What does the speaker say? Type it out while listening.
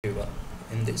Everyone,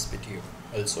 in this video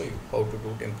I'll show you how to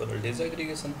do temporal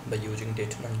disaggregation by using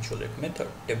Denton-Cholette method.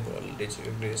 Temporal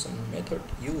disaggregation method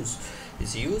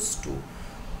is used to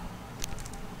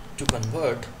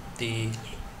convert the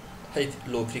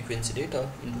low frequency data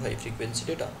into high frequency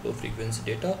data. Low frequency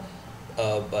data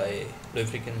by low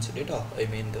frequency data I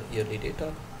mean the yearly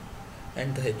data,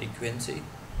 and the high frequency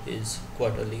is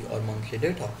quarterly or monthly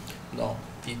data. Now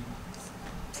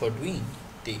for doing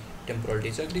the temporal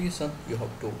disaggregation, you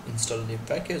have to install the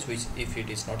package, which if it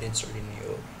is not installed in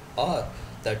your R,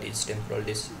 that is temporal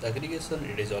disaggregation,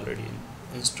 it is already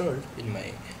installed in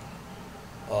my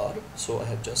R, so I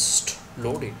have just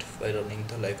load it by running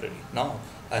the library. Now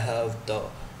I have the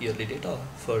yearly data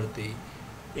for the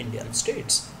Indian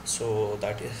states, so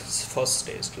that is first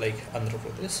state like Andhra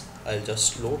Pradesh. I'll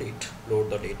just load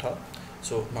the data.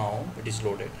 So now it is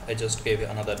loaded. I just gave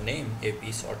another name,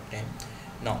 AP short name.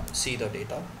 Now see the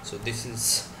data. So this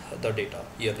is the data,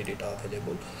 yearly data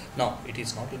available. Now it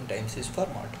is not in time series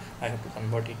format. I have to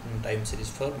convert it in time series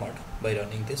format by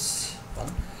running this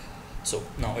one. So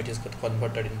now it is got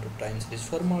converted into time series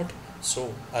format.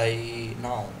 So I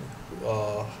now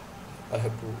I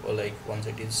have to once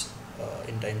it is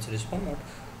in time series format,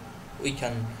 we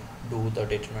can do the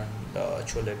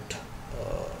Denton-Cholette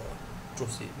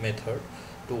method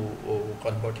to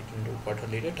convert it into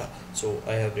quarterly data. So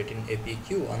I have written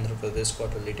APQ Andhra Pradesh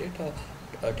quarterly data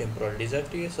temporal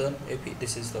disaggregation AP.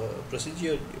 This is the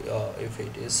procedure. If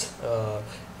it is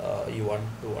you want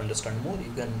to understand more,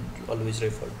 you can always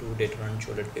refer to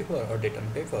Denton-Cholette paper or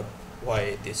Denton paper,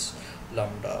 why this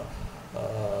lambda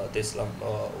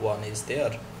one is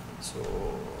there. So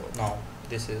now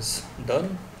this is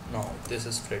done. Now this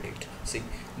is predict. See,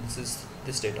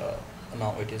 this data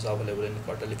now it is available in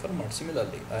quarterly format.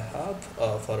 Similarly, I have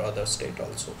for other state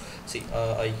also. See,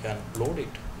 I can load it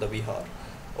the Bihar.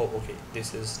 Oh, okay,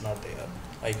 this is not there.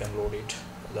 I can load it.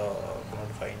 The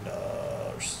cannot find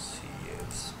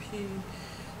CFP.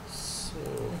 So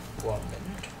 1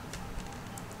 minute.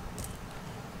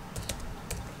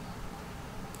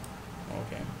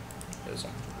 Okay, there's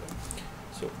some problem.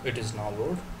 So it is now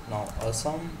load. Now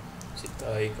Assam, see,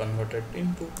 I converted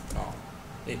into now.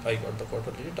 I got the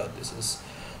quarterly data. This is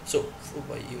so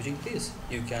by using this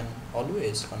you can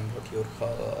always convert your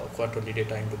quarterly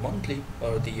data into monthly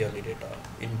or the yearly data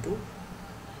into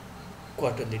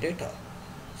quarterly data.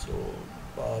 So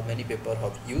many people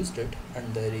have used it,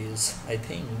 and there is, I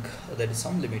think there is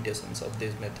some limitations of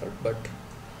this method, but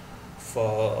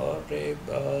for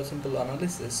a simple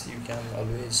analysis you can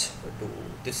always do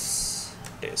this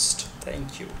test.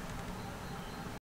 Thank you.